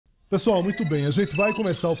Pessoal, muito bem. A gente vai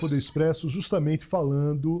começar o Poder Expresso justamente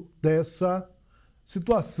falando dessa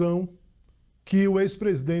situação que o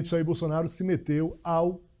ex-presidente Jair Bolsonaro se meteu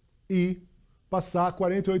ao ir passar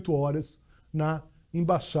 48 horas na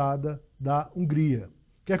embaixada da Hungria.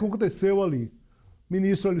 O que aconteceu ali? O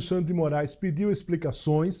ministro Alexandre de Moraes pediu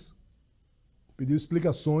explicações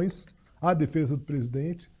à defesa do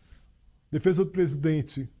presidente. A defesa do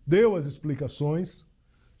presidente deu as explicações.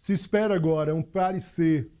 Se espera agora um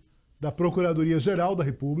parecer da Procuradoria-Geral da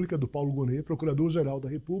República, do Paulo Gonet, Procurador-Geral da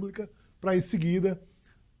República, para em seguida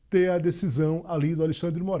ter a decisão ali do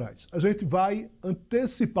Alexandre de Moraes. A gente vai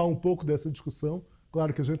antecipar um pouco dessa discussão.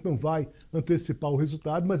 Claro que a gente não vai antecipar o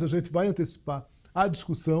resultado, mas a gente vai antecipar a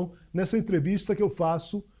discussão nessa entrevista que eu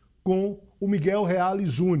faço com o Miguel Reale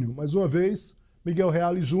Júnior. Mais uma vez, Miguel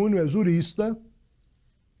Reale Júnior é jurista,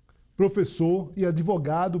 professor e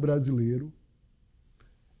advogado brasileiro,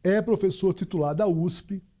 é professor titular da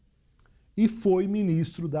USP e foi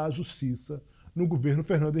ministro da Justiça no governo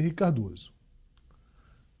Fernando Henrique Cardoso.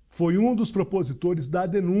 Foi um dos propositores da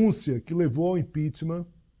denúncia que levou ao impeachment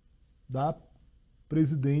da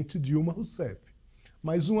presidente Dilma Rousseff.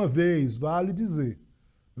 Mais uma vez, vale dizer,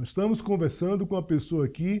 nós estamos conversando com uma pessoa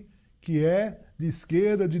aqui que é de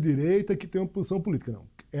esquerda, de direita, que tem uma posição política. Não,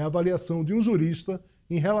 é a avaliação de um jurista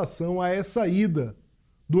em relação a essa ida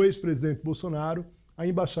do ex-presidente Bolsonaro à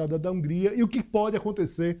embaixada da Hungria e o que pode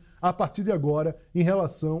acontecer a partir de agora em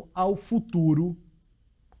relação ao futuro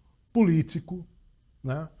político,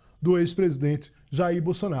 né, do ex-presidente Jair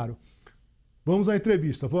Bolsonaro. Vamos à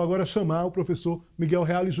entrevista. Vou agora chamar o professor Miguel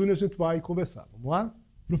Reale Júnior e a gente vai conversar. Vamos lá?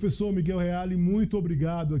 Professor Miguel Reale, muito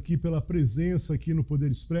obrigado aqui pela presença aqui no Poder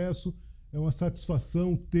Expresso. É uma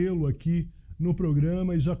satisfação tê-lo aqui no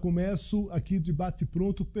programa e já começo aqui de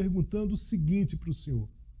bate-pronto perguntando o seguinte para o senhor.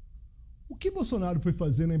 O que Bolsonaro foi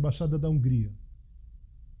fazer na Embaixada da Hungria?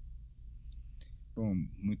 Bom,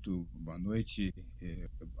 muito boa noite,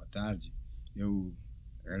 boa tarde. Eu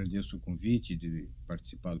agradeço o convite de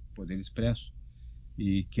participar do Poder Expresso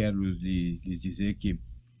e quero lhes dizer que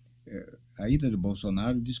a ida do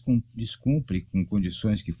Bolsonaro descumpre com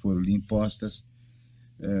condições que foram lhe impostas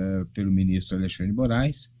pelo ministro Alexandre de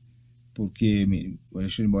Moraes, porque o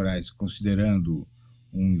Alexandre de Moraes, considerando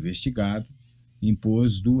um investigado,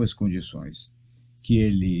 impôs duas condições: que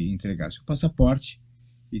ele entregasse o passaporte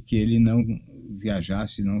e que ele não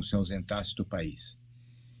viajasse, não se ausentasse do país.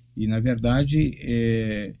 E, na verdade,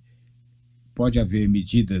 pode haver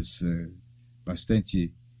medidas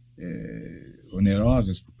bastante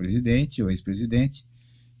onerosas para o presidente ou ex-presidente,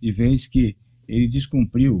 de vez que ele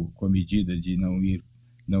descumpriu com a medida de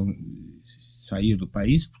não sair do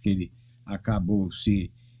país, porque ele acabou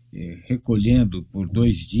se recolhendo por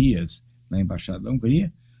 2 dias na Embaixada da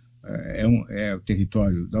Hungria. É o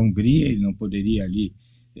território da Hungria, ele não poderia ali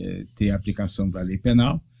ter a aplicação da lei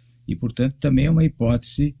penal e, portanto, também é uma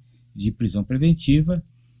hipótese de prisão preventiva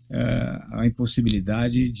a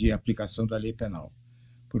impossibilidade de aplicação da lei penal.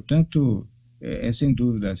 Portanto, é sem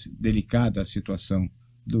dúvida delicada a situação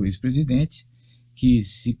do ex-presidente, que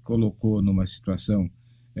se colocou numa situação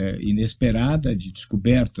inesperada de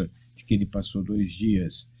descoberta de que ele passou 2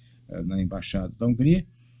 dias na Embaixada da Hungria,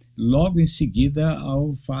 logo em seguida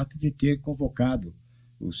ao fato de ter convocado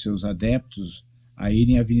os seus adeptos a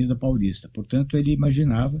irem à Avenida Paulista. Portanto, ele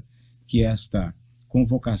imaginava que esta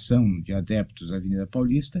convocação de adeptos à Avenida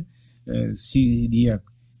Paulista seria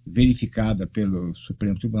verificada pelo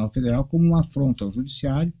Supremo Tribunal Federal como uma afronta ao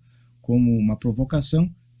judiciário, como uma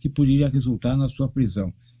provocação que poderia resultar na sua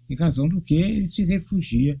prisão, em razão do que ele se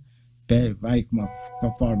refugia, vai com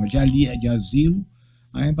uma forma de asilo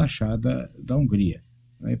à Embaixada da Hungria.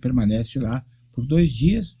 Ele permanece lá por 2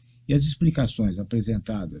 dias e as explicações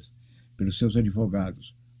apresentadas pelos seus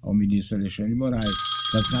advogados ao ministro Alexandre de Moraes,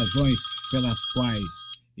 das razões pelas quais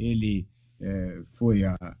ele foi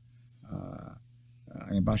à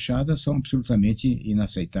embaixada, são absolutamente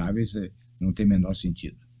inaceitáveis, não tem menor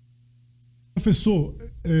sentido. Professor,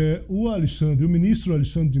 o ministro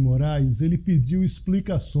Alexandre de Moraes, ele pediu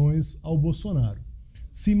explicações ao Bolsonaro.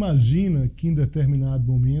 Se imagina que em determinado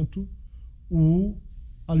momento o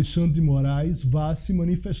Alexandre de Moraes vá se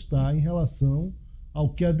manifestar em relação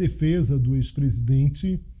ao que a defesa do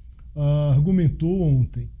ex-presidente argumentou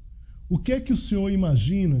ontem. O que é que o senhor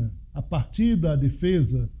imagina, a partir da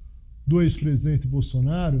defesa do ex-presidente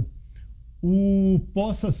Bolsonaro,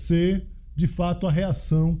 possa ser, de fato, a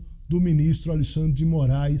reação do ministro Alexandre de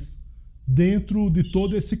Moraes dentro de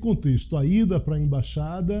todo esse contexto? A ida para a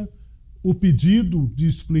embaixada, o pedido de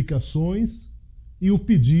explicações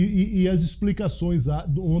e as explicações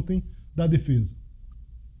ontem da defesa.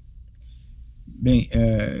 Bem,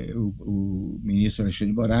 o ministro Alexandre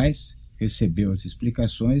de Moraes recebeu as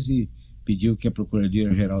explicações e pediu que a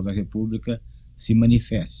Procuradoria-Geral da República se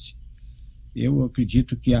manifeste. Eu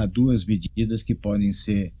acredito que há duas medidas que podem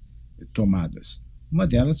ser tomadas. Uma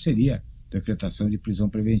delas seria a decretação de prisão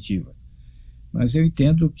preventiva. Mas eu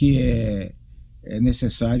entendo que é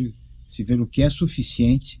necessário se ver o que é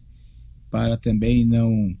suficiente para também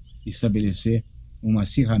não estabelecer um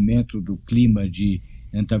acirramento do clima de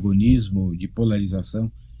antagonismo, de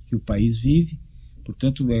polarização que o país vive.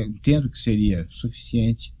 Portanto, eu entendo que seria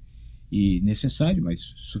suficiente e necessário, mas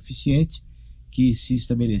suficiente, que se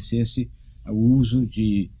estabelecesse o uso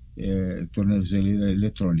de tornozeleira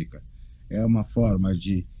eletrônica. É uma forma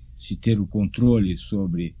de se ter o controle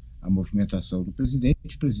sobre a movimentação do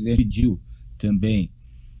presidente. O presidente pediu também,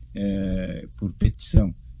 por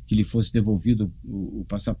petição, que lhe fosse devolvido o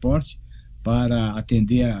passaporte para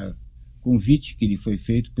atender a convite que lhe foi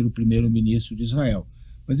feito pelo primeiro-ministro de Israel.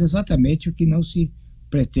 Mas exatamente o que não se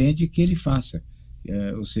pretende que ele faça,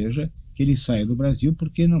 ou seja, que ele saia do Brasil,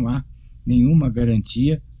 porque não há nenhuma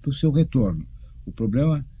garantia do seu retorno. O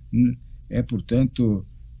problema é, portanto,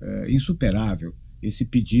 insuperável. Esse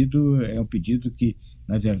pedido é um pedido que,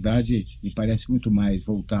 na verdade, me parece muito mais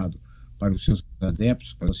voltado para os seus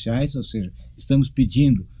adeptos sociais, ou seja, estamos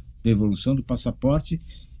pedindo devolução do passaporte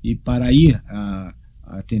e para ir a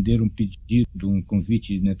atender um pedido, um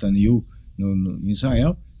convite de Netanyahu em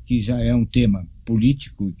Israel, que já é um tema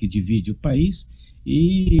político que divide o país,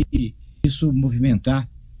 e isso movimentar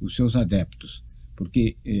os seus adeptos,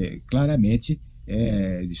 porque claramente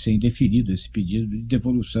é de ser indeferido esse pedido de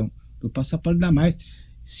devolução do passaporte, ainda mais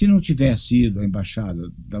se não tivesse ido à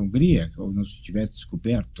embaixada da Hungria, ou não se tivesse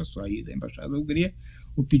descoberto a sua ida à embaixada da Hungria,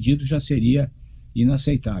 o pedido já seria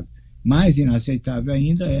inaceitável. Mais inaceitável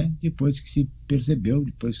ainda é depois que se percebeu,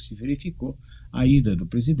 depois que se verificou a ida do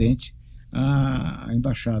presidente à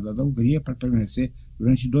embaixada da Hungria para permanecer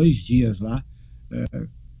durante 2 dias lá,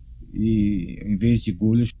 e em vez de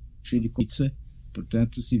gulasch, de pizza.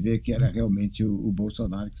 Portanto, se vê que era realmente o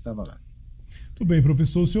Bolsonaro que estava lá. Tudo bem,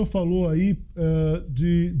 professor. O senhor falou aí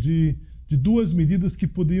de 2 medidas que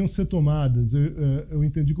poderiam ser tomadas. Eu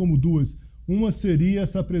entendi como 2. Uma seria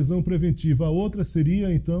essa prisão preventiva, a outra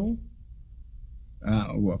seria, então...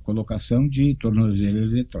 A colocação de tornozeleira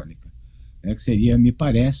eletrônica, que seria, me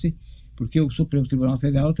parece, porque o Supremo Tribunal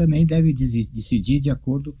Federal também deve decidir de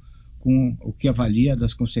acordo com o que avalia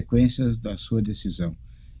das consequências da sua decisão.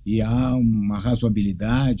 E há uma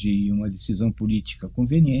razoabilidade e uma decisão política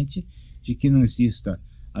conveniente de que não exista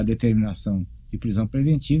a determinação de prisão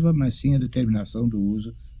preventiva, mas sim a determinação do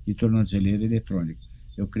uso de tornozeleira eletrônica.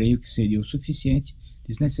 Eu creio que seria o suficiente,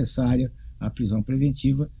 desnecessária a prisão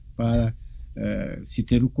preventiva para se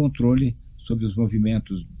ter o controle sobre os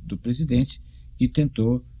movimentos do presidente, que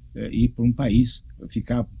tentou ir para um país,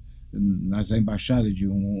 ficar nas embaixadas de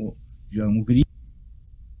Hungria.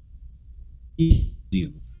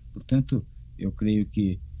 Portanto, eu creio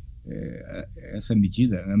que essa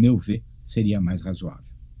medida, a meu ver, seria mais razoável.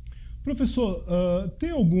 Professor, tem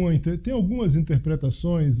algumas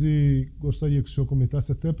interpretações, e gostaria que o senhor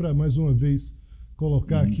comentasse até para, mais uma vez,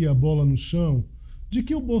 colocar aqui a bola no chão, de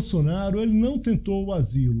que o Bolsonaro ele não tentou o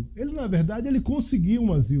asilo. Ele, na verdade, ele conseguiu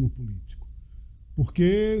um asilo político.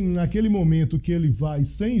 Porque naquele momento que ele vai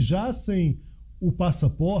já sem o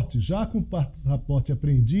passaporte, já com o passaporte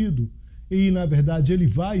apreendido, e, na verdade, ele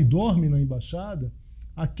vai e dorme na embaixada,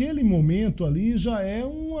 aquele momento ali já é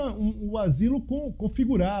o asilo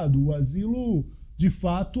configurado, o asilo, de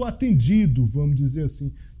fato, atendido, vamos dizer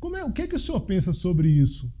assim. O que o senhor pensa sobre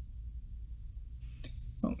isso?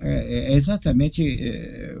 É exatamente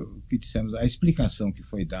o que dissemos, a explicação que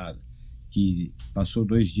foi dada, que passou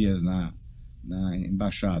 2 dias na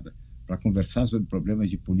embaixada para conversar sobre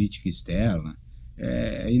problemas de política externa,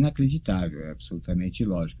 é inacreditável, é absolutamente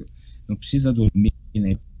ilógico. Não precisa dormir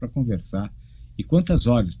nem para conversar. E quantas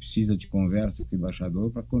horas precisa de conversa com o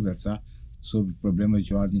embaixador para conversar sobre problemas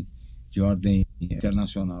de ordem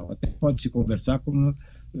internacional? Até pode se conversar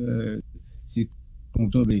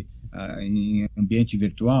sobre em ambiente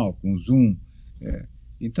virtual, com Zoom.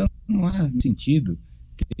 Então, não há sentido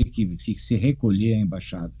ter que se recolher à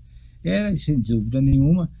embaixada. Era, sem dúvida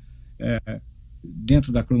nenhuma,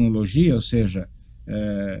 dentro da cronologia, ou seja,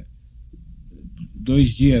 2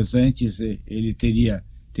 dias antes ele teria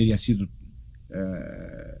sido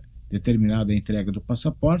determinada a entrega do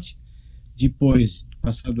passaporte. Depois,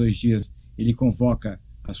 passados 2 dias, ele convoca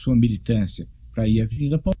a sua militância para ir à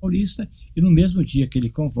Avenida Paulista, e no mesmo dia que ele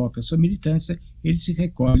convoca a sua militância, ele se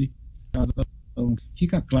recolhe.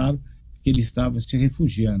 Fica claro que ele estava se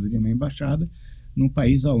refugiando em uma embaixada num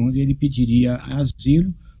país onde ele pediria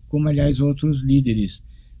asilo como, aliás, outros líderes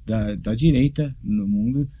da direita no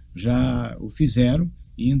mundo já o fizeram,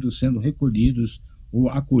 sendo recolhidos ou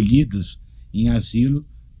acolhidos em asilo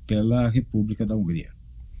pela República da Hungria.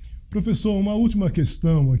 Professor, uma última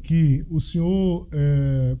questão aqui. O senhor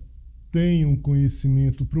tem um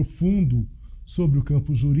conhecimento profundo sobre o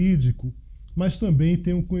campo jurídico, mas também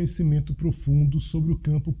tem um conhecimento profundo sobre o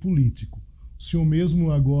campo político. O senhor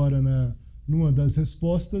mesmo agora, numa das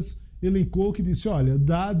respostas, elencou que disse, olha,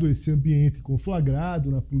 dado esse ambiente conflagrado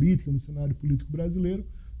na política, no cenário político brasileiro,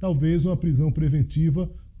 talvez uma prisão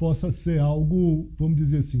preventiva possa ser algo, vamos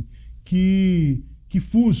dizer assim, que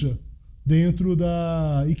fuja dentro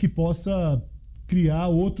e que possa criar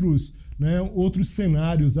outros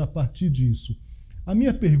cenários a partir disso. A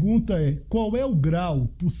minha pergunta é, qual é o grau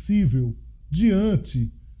possível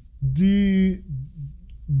diante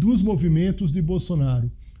dos movimentos de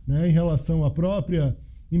Bolsonaro, né, em relação à própria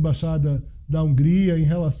embaixada da Hungria, em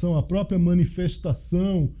relação à própria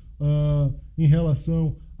manifestação, em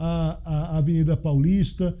relação à Avenida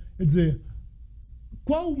Paulista? Quer dizer,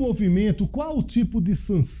 qual o movimento, qual o tipo de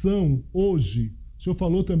sanção hoje? O senhor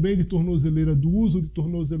falou também de tornozeleira, do uso de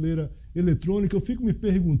tornozeleira eletrônica. Eu fico me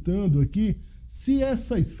perguntando aqui se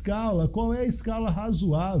essa escala, qual é a escala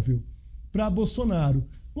razoável para Bolsonaro,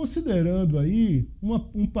 considerando aí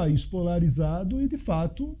um país polarizado e, de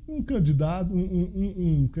fato, um candidato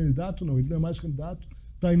não, ele não é mais candidato,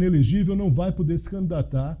 está inelegível, não vai poder se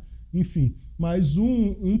candidatar, enfim, mas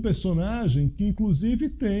um personagem que, inclusive,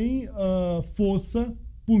 tem força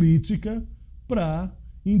política para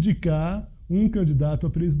indicar um candidato a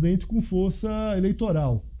presidente com força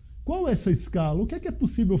eleitoral. Qual é essa escala? O que é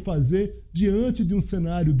possível fazer diante de um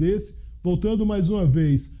cenário desse, voltando mais uma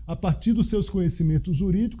vez, a partir dos seus conhecimentos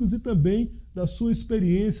jurídicos e também da sua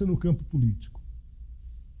experiência no campo político?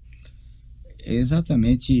 É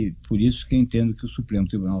exatamente por isso que eu entendo que o Supremo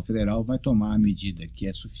Tribunal Federal vai tomar a medida que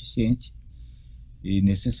é suficiente e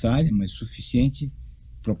necessária, mas suficiente,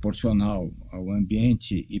 proporcional ao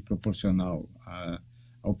ambiente e proporcional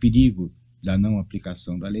ao perigo da não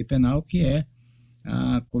aplicação da lei penal, que é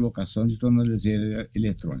a colocação de tornozeleira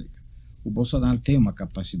eletrônica. O Bolsonaro tem uma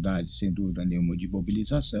capacidade, sem dúvida nenhuma, de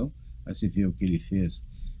mobilização. Você vê o que ele fez,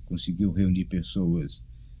 conseguiu reunir pessoas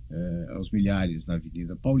aos milhares na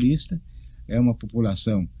Avenida Paulista. É uma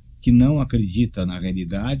população que não acredita na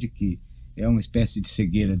realidade, que é uma espécie de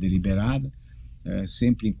cegueira deliberada,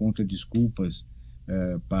 sempre encontra desculpas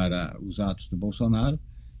para os atos do Bolsonaro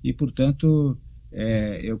e, portanto,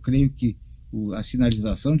 eu creio que a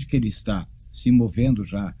sinalização de que ele está se movendo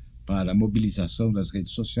já para a mobilização das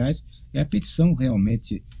redes sociais é a petição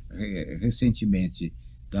realmente recentemente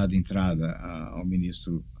dada entrada ao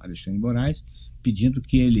ministro Alexandre de Moraes, pedindo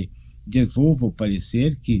que ele devolva o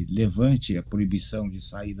parecer, que levante a proibição de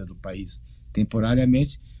saída do país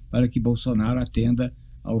temporariamente, para que Bolsonaro atenda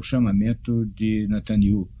ao chamamento de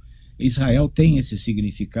Netanyahu. Israel tem esse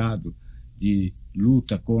significado de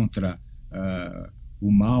luta contra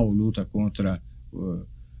o mal, luta contra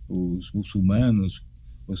os muçulmanos,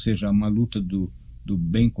 ou seja, uma luta do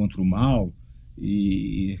bem contra o mal,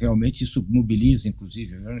 e realmente isso mobiliza,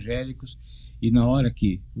 inclusive, evangélicos, e na hora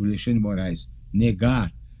que o Alexandre de Moraes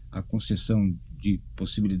negar a concessão de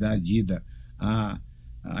possibilidade de ida a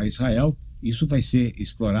Israel, isso vai ser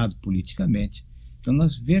explorado politicamente. Então,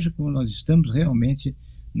 veja como nós estamos realmente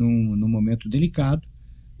num momento delicado,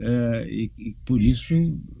 e por isso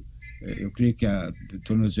eu creio que a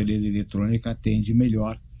tornozeleira eletrônica atende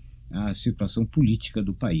melhor à situação política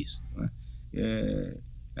do país, né?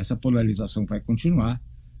 Essa polarização vai continuar.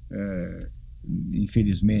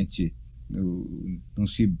 Infelizmente, não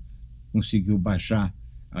se conseguiu baixar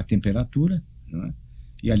a temperatura, né?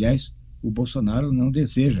 E, aliás, o Bolsonaro não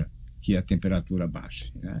deseja que a temperatura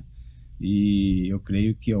baixe, né? E eu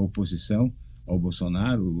creio que a oposição ao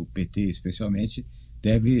Bolsonaro, o PT especialmente,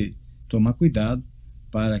 deve tomar cuidado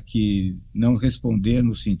para que não responder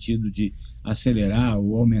no sentido de acelerar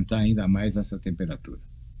ou aumentar ainda mais essa temperatura.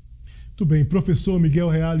 Muito bem. Professor Miguel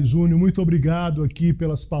Reale Júnior, muito obrigado aqui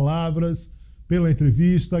pelas palavras, pela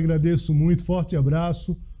entrevista. Agradeço muito. Forte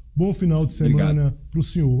abraço. Bom final de semana para o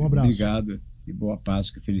senhor. Um abraço. Obrigado e boa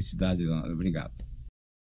Páscoa e felicidade. Obrigado.